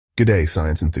G'day,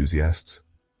 science enthusiasts.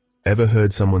 Ever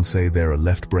heard someone say they're a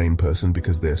left brain person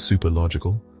because they're super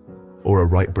logical? Or a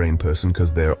right brain person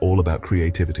because they're all about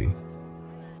creativity?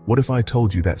 What if I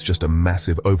told you that's just a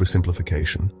massive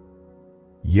oversimplification?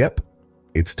 Yep,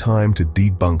 it's time to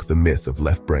debunk the myth of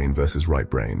left brain versus right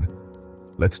brain.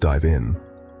 Let's dive in.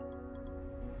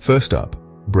 First up,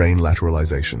 brain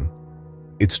lateralization.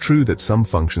 It's true that some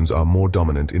functions are more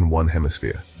dominant in one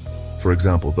hemisphere. For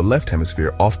example, the left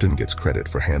hemisphere often gets credit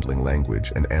for handling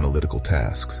language and analytical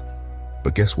tasks.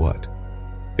 But guess what?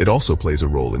 It also plays a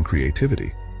role in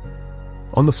creativity.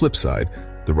 On the flip side,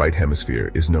 the right hemisphere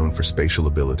is known for spatial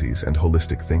abilities and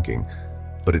holistic thinking,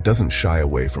 but it doesn't shy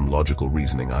away from logical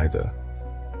reasoning either.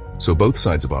 So both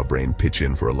sides of our brain pitch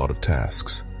in for a lot of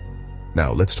tasks.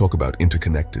 Now let's talk about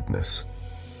interconnectedness.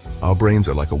 Our brains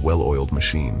are like a well-oiled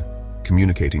machine,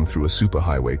 communicating through a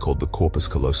superhighway called the corpus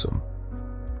callosum.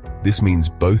 This means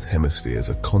both hemispheres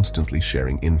are constantly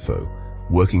sharing info,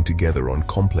 working together on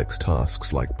complex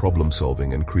tasks like problem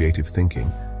solving and creative thinking.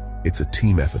 It's a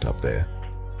team effort up there.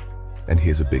 And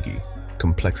here's a biggie: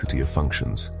 complexity of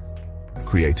functions.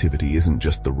 Creativity isn't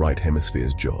just the right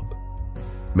hemisphere's job.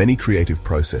 Many creative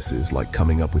processes, like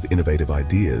coming up with innovative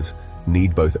ideas,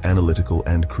 need both analytical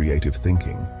and creative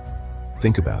thinking.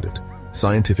 Think about it.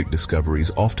 Scientific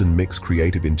discoveries often mix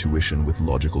creative intuition with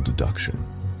logical deduction.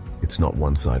 It's not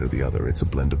one side or the other, it's a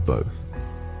blend of both.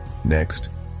 Next,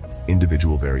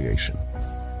 individual variation.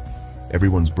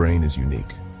 Everyone's brain is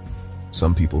unique.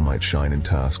 Some people might shine in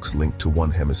tasks linked to one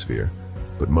hemisphere,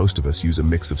 but most of us use a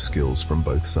mix of skills from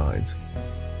both sides.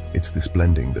 It's this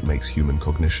blending that makes human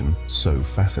cognition so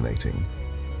fascinating.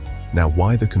 Now,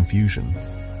 why the confusion?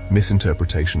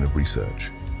 Misinterpretation of research.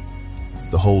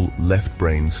 The whole left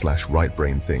brain / right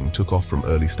brain thing took off from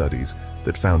early studies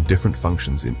that found different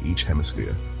functions in each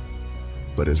hemisphere.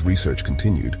 But as research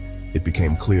continued, it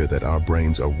became clear that our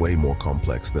brains are way more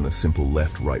complex than a simple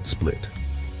left-right split.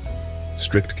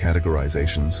 Strict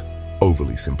categorizations,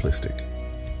 overly simplistic.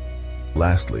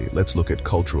 Lastly, let's look at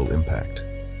cultural impact.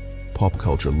 Pop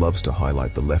culture loves to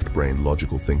highlight the left brain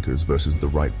logical thinkers versus the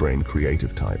right brain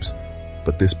creative types,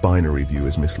 but this binary view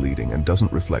is misleading and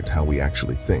doesn't reflect how we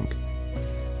actually think.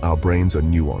 Our brains are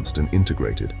nuanced and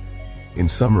integrated. In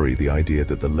summary, the idea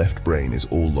that the left brain is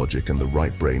all logic and the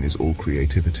right brain is all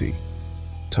creativity.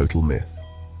 Total myth.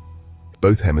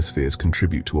 Both hemispheres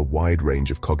contribute to a wide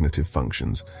range of cognitive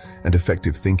functions, and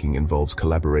effective thinking involves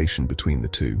collaboration between the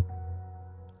two.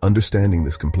 Understanding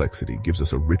this complexity gives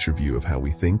us a richer view of how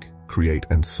we think, create,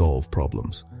 and solve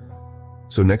problems.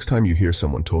 So next time you hear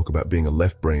someone talk about being a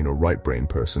left brain or right brain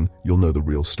person, you'll know the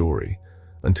real story.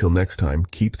 Until next time,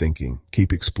 keep thinking,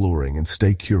 keep exploring, and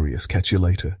stay curious. Catch you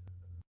later.